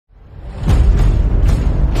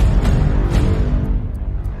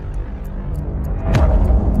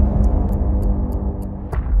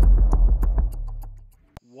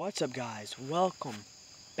What's up, guys? Welcome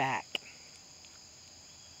back.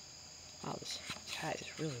 Wow, this hat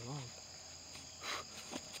is really long.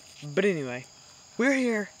 But anyway, we're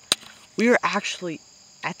here. We are actually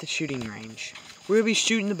at the shooting range. We're gonna be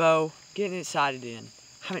shooting the bow, getting it sighted in.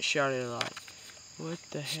 Haven't shot it a lot. What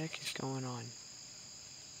the heck is going on?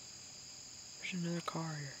 There's another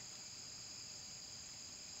car here.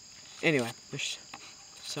 Anyway, there's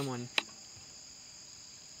someone.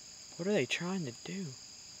 What are they trying to do?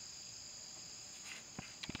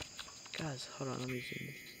 Guys, hold on, let me zoom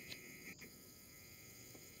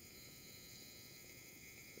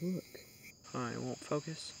in. Look. Alright, it won't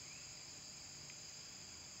focus.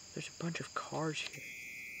 There's a bunch of cars here.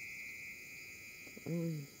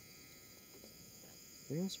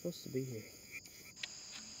 We're not supposed to be here.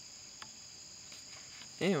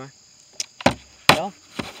 Anyway. Well,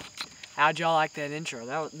 how'd y'all like that intro?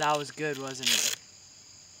 That was good, wasn't it?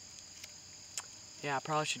 Yeah, I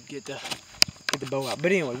probably should get the bow out.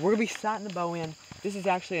 But anyway, we're gonna be sighting the bow in. This is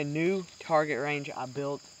actually a new target range I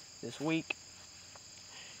built this week.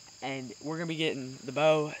 And we're gonna be getting the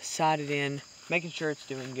bow sighted in, making sure it's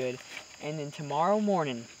doing good. And then tomorrow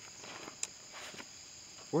morning,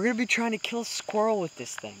 we're gonna be trying to kill a squirrel with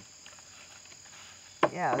this thing.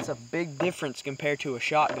 Yeah, that's a big difference compared to a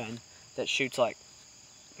shotgun that shoots like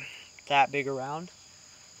that big around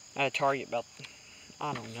at a target about,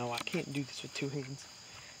 I don't know, I can't do this with two hands.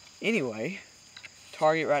 Anyway,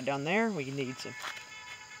 target right down there, we need some.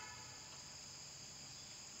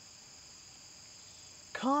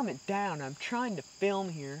 Calm it down, I'm trying to film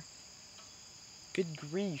here. Good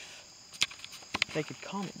grief. If they could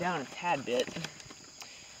calm it down a tad bit.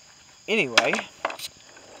 Anyway,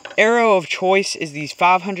 arrow of choice is these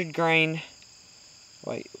 500 grain.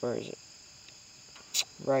 Wait, where is it?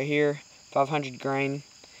 Right here, 500 grain.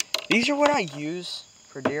 These are what I use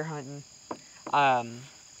for deer hunting.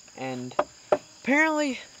 And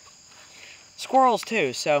apparently squirrels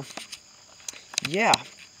too, so yeah.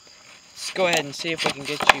 Let's go ahead and see if we can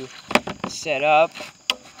get you set up.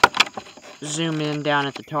 Zoom in down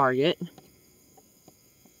at the target.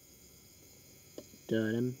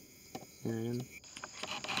 Dun-dum, dun-dum.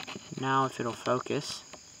 Now if it'll focus.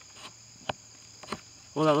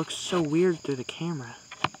 Well, that looks so weird through the camera.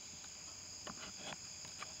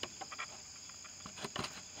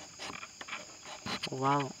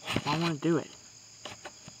 Well, I want to do it.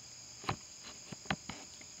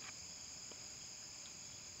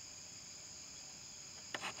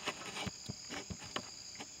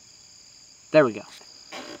 There we go.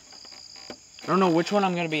 I don't know which one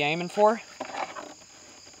I'm going to be aiming for.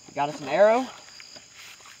 Got us an arrow.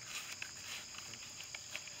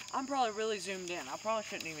 I'm probably really zoomed in. I probably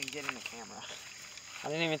shouldn't even get in the camera. I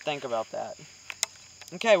didn't even think about that.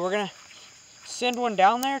 Okay, we're going to send one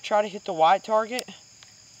down there, try to hit the white target.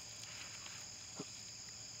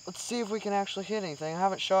 Let's see if we can actually hit anything. I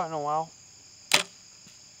haven't shot in a while.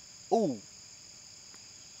 Ooh.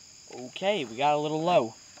 Okay, we got a little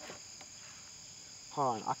low.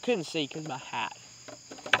 Hold on, I couldn't see because of my hat.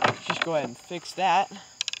 Let's just go ahead and fix that.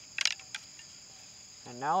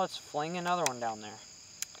 And now let's fling another one down there.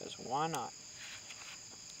 Because why not?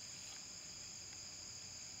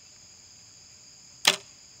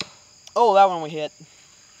 Oh, that one we hit.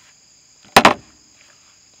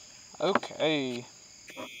 Okay.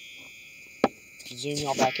 Zoom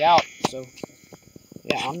y'all back out. So,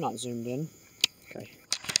 yeah, I'm not zoomed in. Okay.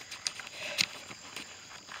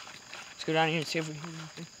 Let's go down here and see if we can hear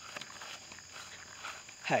anything.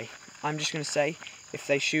 Hey, I'm just going to say, if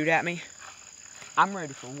they shoot at me, I'm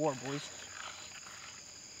ready for war, boys.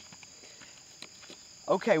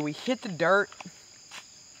 Okay, we hit the dirt.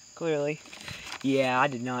 Clearly. Yeah, I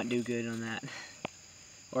did not do good on that.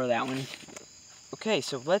 Or that one. Okay,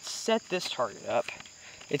 so let's set this target up.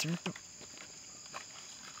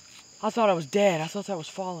 I thought I was dead. I thought that was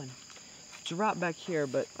falling. It's right back here,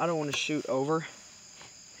 but I don't want to shoot over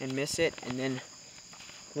and miss it and then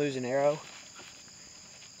lose an arrow.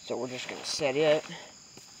 So we're just going to set it.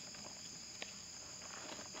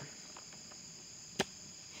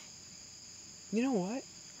 You know what?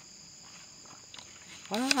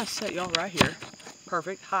 Why don't I set y'all right here?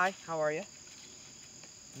 Perfect. Hi, how are you?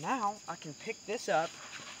 Now I can pick this up,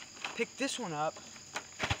 pick this one up,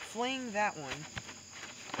 fling that one,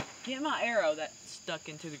 get my arrow that stuck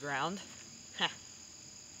into the ground.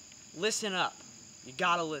 Listen up. You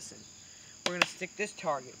gotta listen. We're gonna stick this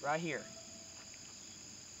target right here.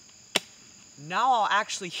 Now I'll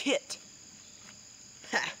actually hit.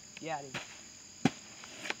 Yeah, dude.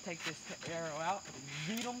 Take this arrow out,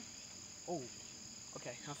 beat them. Oh,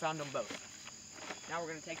 okay, I found them both. Now we're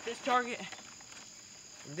gonna take this target,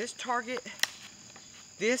 and this target,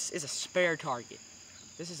 this is a spare target.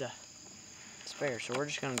 This is a spare, so we're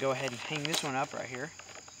just gonna go ahead and hang this one up right here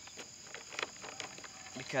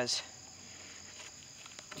because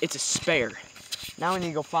it's a spare. Now we need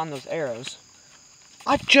to go find those arrows.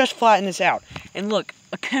 I just flattened this out, and look,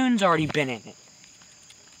 a coon's already been in it.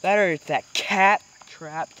 That cat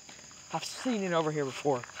trapped. I've seen it over here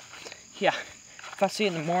before. Yeah, if I see it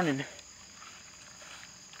in the morning,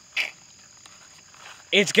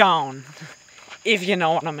 it's gone, if you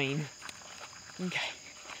know what I mean. Okay.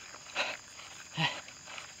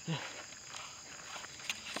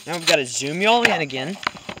 Now we've got to zoom y'all in again.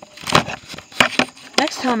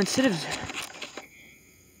 Next time, instead of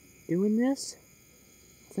doing this,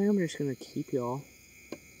 I think I'm just going to keep y'all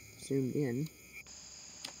zoomed in.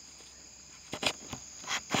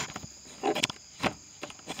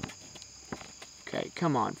 Okay,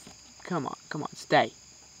 come on, stay.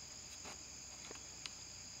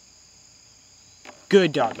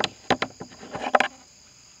 Good doggy.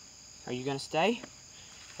 Are you gonna stay?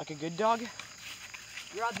 Like a good dog?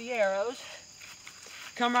 Grab the arrows.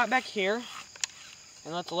 Come right back here.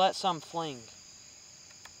 And let's let some fling.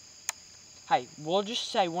 Hey, we'll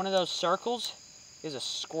just say one of those circles is a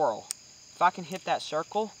squirrel. If I can hit that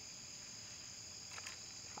circle,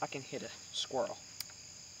 I can hit a squirrel.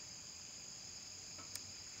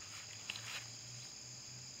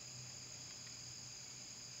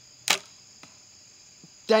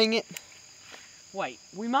 Dang it. Wait,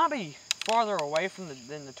 we might be farther away from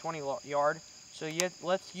than the 20 yard, so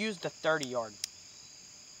let's use the 30 yard.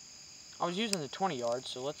 I was using the 20 yard,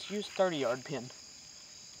 so let's use 30 yard pin.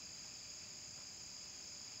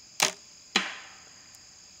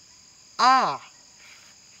 Ah!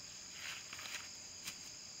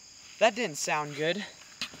 That didn't sound good.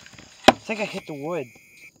 I think I hit the wood.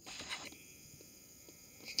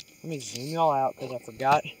 Let me zoom y'all out because I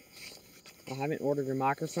forgot. I haven't ordered a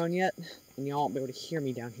microphone yet, and y'all won't be able to hear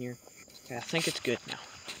me down here. Okay, I think it's good now.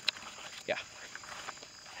 Yeah.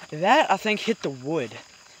 That, I think, hit the wood.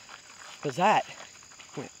 Because that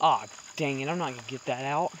went, ah, dang it, I'm not going to get that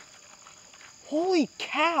out. Holy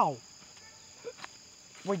cow!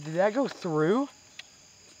 Wait, did that go through?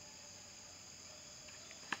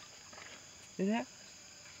 Did that?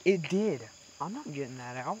 It did. I'm not getting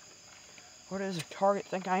that out. What does a target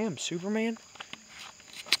think I am, Superman?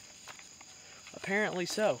 Apparently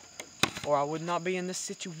so. Or I would not be in this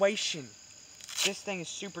situation. This thing is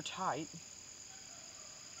super tight.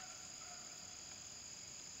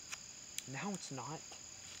 Now it's not.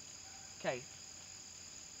 Okay.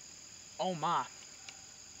 Oh my.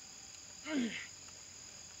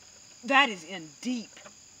 That is in deep.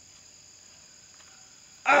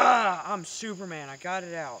 Ah, I'm Superman. I got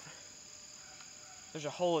it out. There's a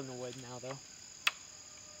hole in the wood now, though.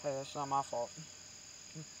 Hey, that's not my fault.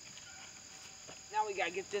 Now we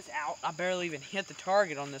gotta get this out. I barely even hit the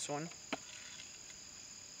target on this one.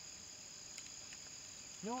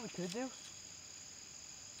 You know what we could do?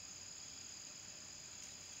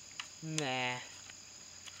 Nah.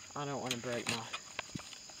 I don't want to break my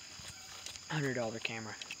 $100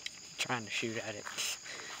 camera. I'm trying to shoot at it.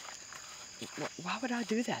 Why would I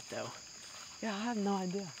do that, though? Yeah, I have no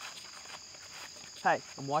idea. Hey,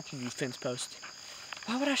 I'm watching you, fence post.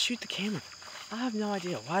 Why would I shoot the camera? I have no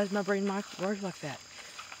idea. Why does my brain work like that?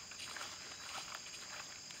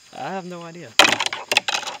 I have no idea.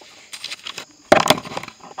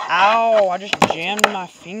 Ow, I just jammed my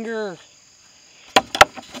finger.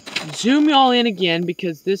 Zoom y'all in again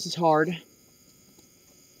because this is hard.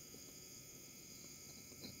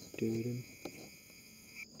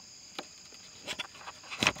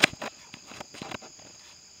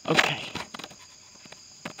 Okay.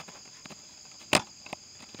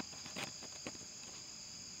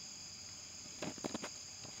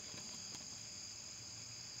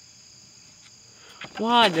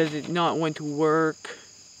 Why does it not want to work?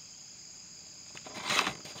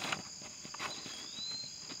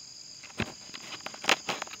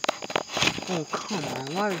 Oh, come on.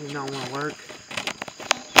 Why does it not want to work?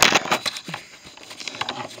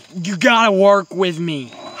 You gotta work with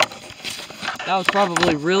me. That was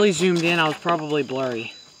probably really zoomed in. I was probably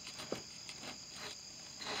blurry.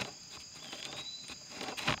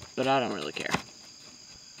 But I don't really care.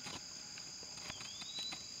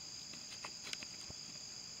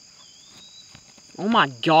 Oh my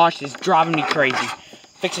gosh, it's driving me crazy.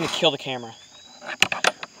 Fixing to kill the camera.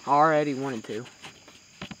 I already wanted to.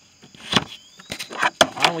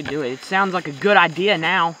 Why don't we do it? It sounds like a good idea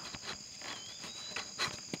now.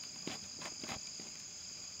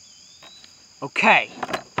 Okay.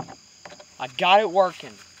 I got it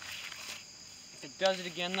working. If it does it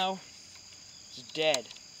again though, it's dead.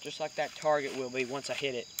 Just like that target will be once I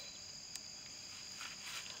hit it.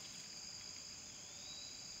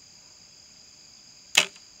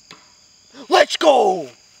 Let's go!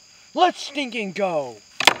 Let's stinking go!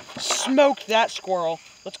 Smoked that squirrel.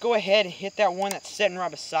 Let's go ahead and hit that one that's sitting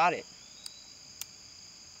right beside it.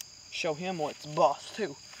 Show him what's boss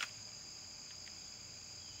too.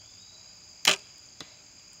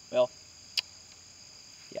 Well,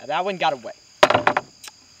 yeah, that one got away.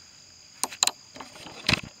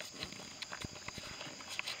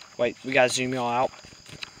 Wait, we gotta zoom y'all out.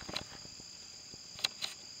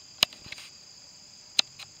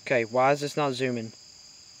 Okay, why is this not zooming?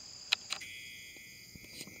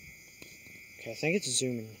 Okay, I think it's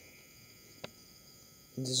zooming.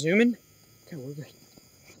 Is it zooming? Okay, we're good.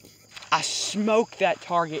 I smoked that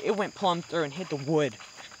target. It went plumb through and hit the wood.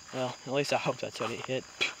 Well, at least I hope that's what it hit.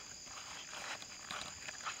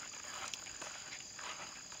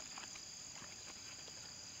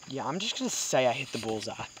 Yeah, I'm just gonna say I hit the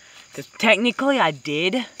bullseye. Because technically I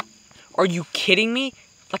did. Are you kidding me?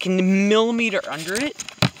 Like a millimeter under it?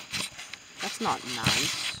 That's not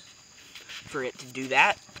nice for it to do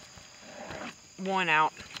that. 1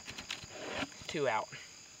 out, 2 out.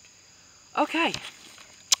 Okay.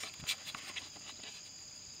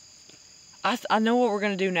 I know what we're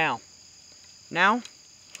gonna do now. Now,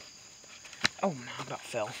 oh man, I about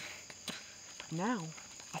fell. Now,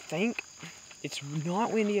 I think it's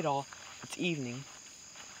not windy at all. It's evening.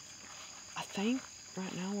 I think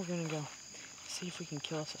right now we're gonna go see if we can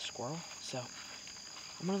kill us a squirrel. So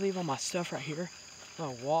I'm gonna leave all my stuff right here. I'm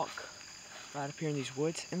gonna walk right up here in these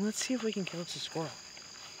woods and let's see if we can kill us a squirrel.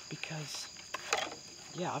 Because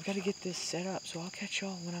yeah, I've got to get this set up, so I'll catch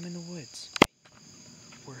y'all when I'm in the woods.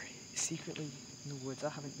 We're secretly in the woods. I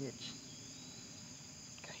have an itch.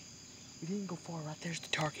 Okay, we didn't go far. Right there's the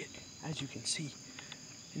target, as you can see.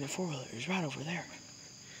 And the 4-wheeler is right over there.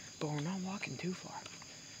 But we're not walking too far,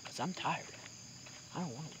 because I'm tired. I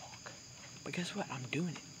don't want to walk. But guess what? I'm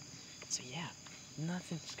doing it. So yeah,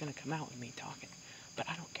 nothing's going to come out with me talking. But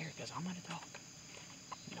I don't care, because I'm going to talk.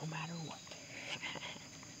 No matter what.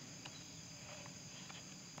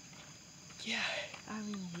 Yeah, I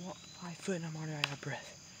haven't even walked 5 foot and I'm already out of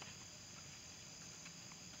breath.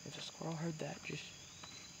 If a squirrel heard that, just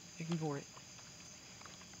ignore it.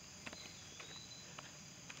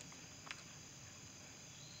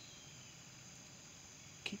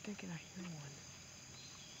 Keep thinking I hear one.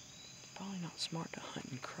 It's probably not smart to hunt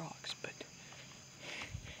in crocs, but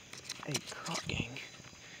hey, croc gang.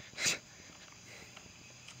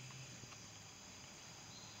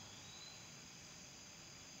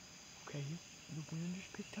 Okay, the wind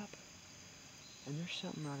just picked up, and there's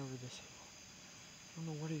something right over this hill. I don't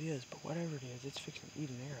know what it is, but whatever it is, it's fixing to eat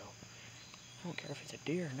an arrow. I don't care if it's a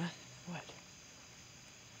deer or nothing. What?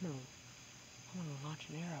 I'm gonna launch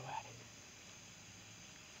an arrow at it.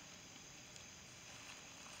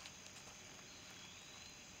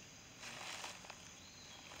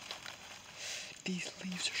 These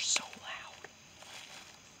leaves are so loud.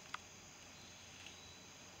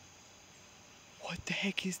 What the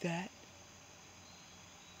heck is that?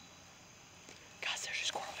 Guys, there's a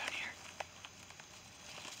squirrel down here.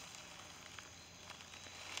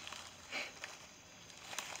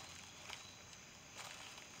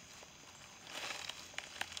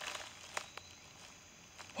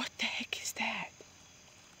 What the heck is that?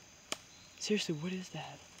 Seriously, what is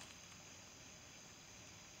that?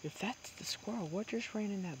 If that's the squirrel, what just ran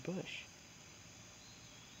in that bush?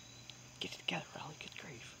 Get it together, Riley. Good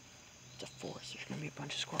grief. It's a forest. There's gonna be a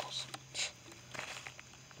bunch of squirrels.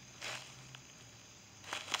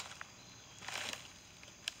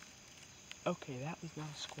 Okay, that was not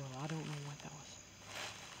a squirrel. I don't know what that was.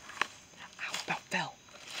 Ow, about fell.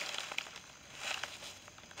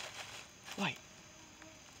 Wait.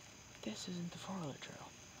 This isn't the 4-wheeler trail.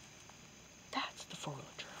 That's the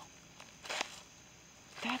 4-wheeler trail.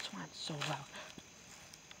 That's why it's so loud.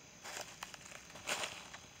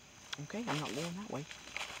 Okay, I'm not going that way.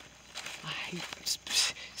 I hate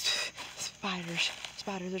spiders.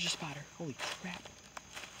 Spider, there's a spider. Holy crap.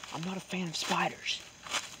 I'm not a fan of spiders.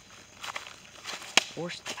 Or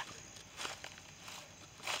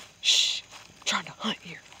shh, I'm trying to hunt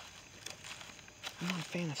here. I'm not a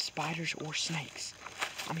fan of spiders or snakes.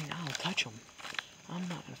 I mean, I'll touch them. I'm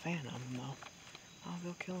not a fan of them, though. I'll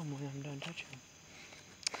go kill them when I'm done touching them.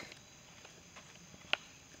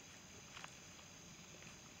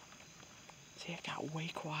 See, I got way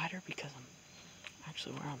quieter because I'm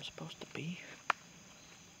actually where I'm supposed to be.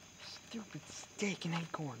 Stupid steak and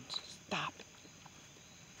acorns. Stop it.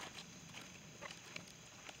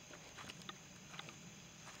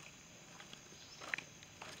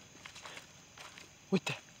 What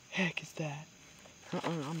the? heck is that?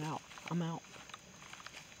 I'm out. I'm out.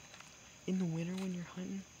 In the winter when you're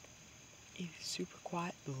hunting, it is super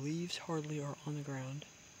quiet. The leaves hardly are on the ground.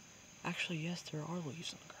 Actually, yes, there are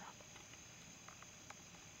leaves on the ground.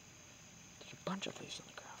 There's a bunch of leaves on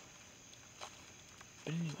the ground.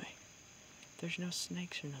 But anyway, there's no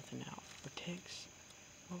snakes or nothing out. Or ticks.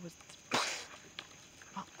 What was this?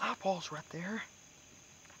 My eyeball's right there.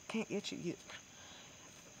 Can't itch it yet.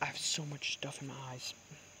 I have so much stuff in my eyes.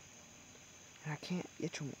 And I can't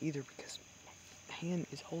itch them either because my hand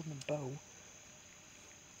is holding a bow.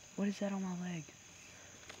 What is that on my leg?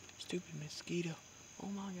 Stupid mosquito. Oh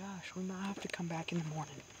my gosh, we might have to come back in the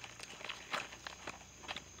morning.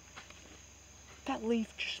 That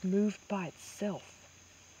leaf just moved by itself.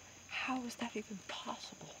 How is that even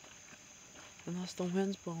possible? Unless the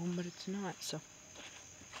wind's blowing, but it's not, so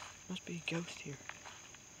must be a ghost here.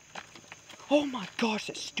 Oh my gosh,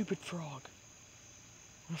 that stupid frog.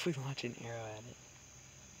 What if we launch an arrow at it?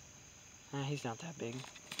 Nah, he's not that big.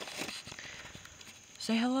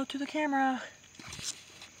 Say hello to the camera.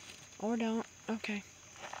 Or don't. Okay.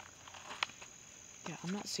 Yeah,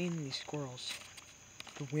 I'm not seeing any squirrels.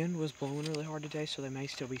 The wind was blowing really hard today, so they may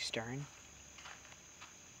still be stirring.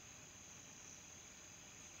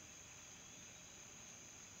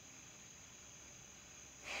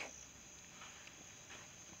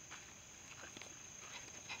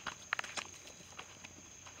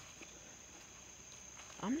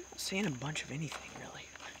 I'm not seeing a bunch of anything, really.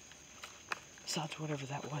 Besides whatever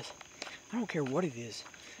that was. I don't care what it is.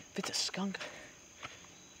 If it's a skunk,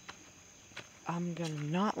 I'm gonna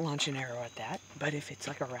not launch an arrow at that. But if it's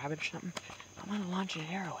like a rabbit or something, I'm gonna launch an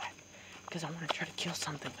arrow at it. Because I want to try to kill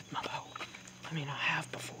something with my bow. I mean, I have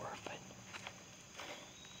before, but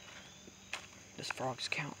this frog's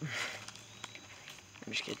counting.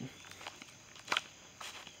 I'm just kidding.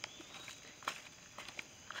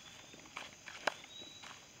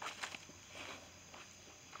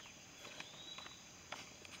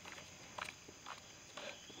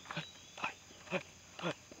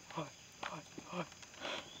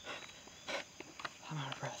 I'm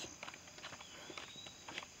out of breath.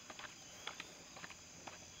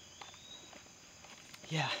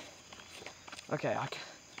 Yeah. Okay, I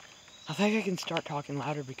think I can start talking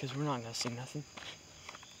louder because we're not gonna see nothing.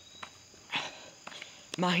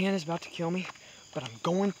 My hand is about to kill me, but I'm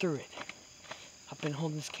going through it. I've been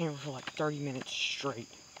holding this camera for like 30 minutes straight.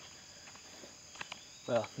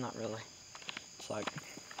 Well, not really. It's like,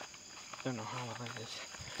 I don't know how long it is.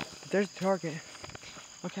 But there's the target.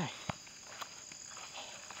 Okay.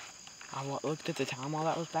 I looked at the time while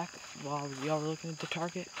that was back, while y'all were looking at the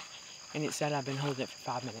target, and it said I've been holding it for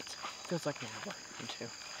 5 minutes. Feels like an hour or two.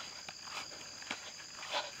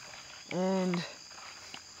 And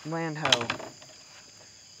land ho.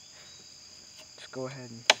 Let's go ahead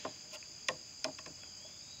and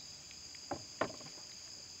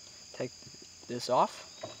take this off.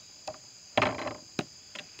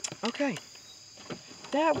 Okay.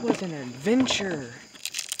 That was an adventure.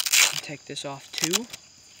 Take this off too.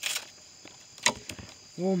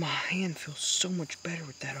 Whoa, my hand feels so much better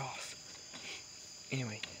with that off.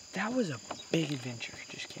 Anyway, that was a big adventure.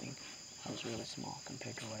 Just kidding. That was really small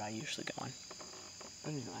compared to what I usually go on.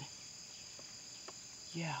 But anyway.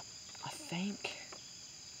 Yeah, I think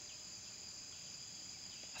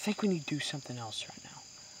we need to do something else right now.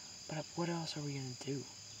 But what else are we going to do?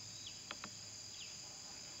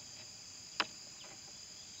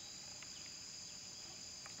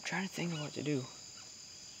 I'm trying to think of what to do.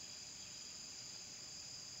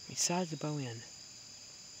 Besides the bow end.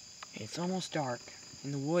 It's almost dark.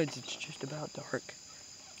 In the woods, it's just about dark.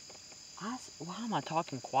 Why am I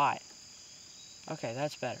talking quiet? Okay,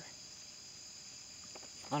 that's better.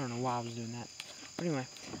 I don't know why I was doing that. But anyway,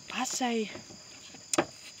 I say...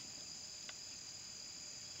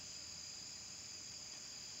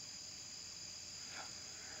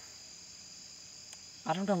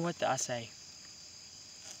 I don't know what I say.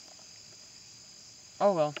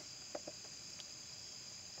 Oh well.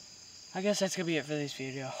 I guess that's gonna be it for this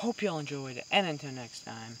video. Hope y'all enjoyed it, and until next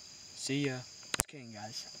time, see ya. Just kidding,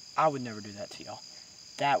 guys. I would never do that to y'all.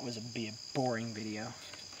 That would be a boring video.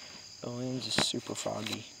 The lens is super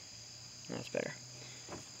foggy. That's better.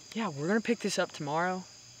 Yeah, we're gonna pick this up tomorrow.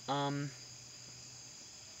 And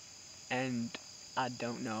I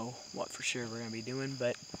don't know what for sure we're gonna be doing,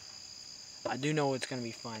 but I do know it's gonna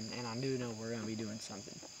be fun, and I do know we're gonna be doing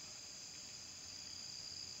something.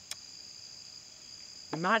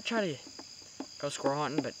 We might try to go squirrel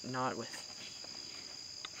hunting, but not with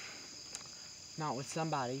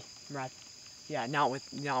somebody, right? Yeah, not with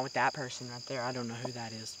that person right there. I don't know who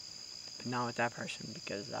that is, but not with that person,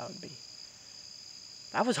 because that would be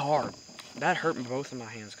That was hard. That hurt both of my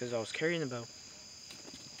hands because I was carrying the bow.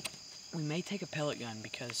 We may take a pellet gun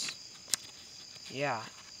because, yeah,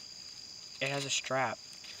 it has a strap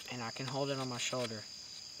and I can hold it on my shoulder.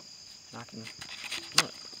 And I can,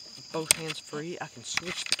 look, both hands free. I can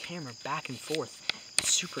switch the camera back and forth.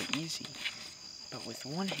 It's super easy. But with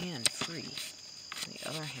one hand free and the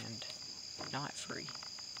other hand not free.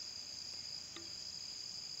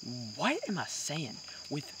 What am I saying?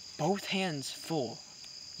 With both hands full.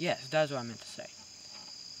 Yes, that's what I meant to say.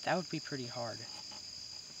 That would be pretty hard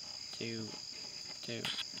to do.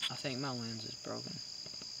 I think my lens is broken.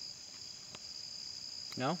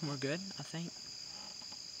 No, we're good, I think.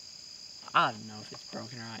 I don't know if it's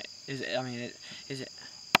broken or not. Is it, I mean, is it?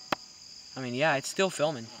 I mean, yeah, it's still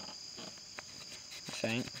filming. I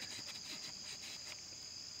think.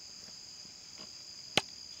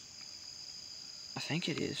 I think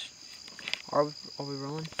it is. Are we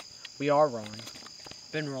rolling? We are rolling.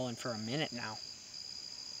 Been rolling for a minute now.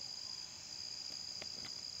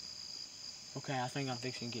 Okay, I think I'm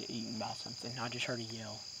fixing to get eaten by something. I just heard a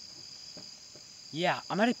yell. Yeah,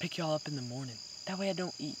 I'm gonna pick y'all up in the morning. That way I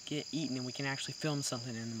don't get eaten and we can actually film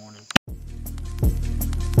something in the morning.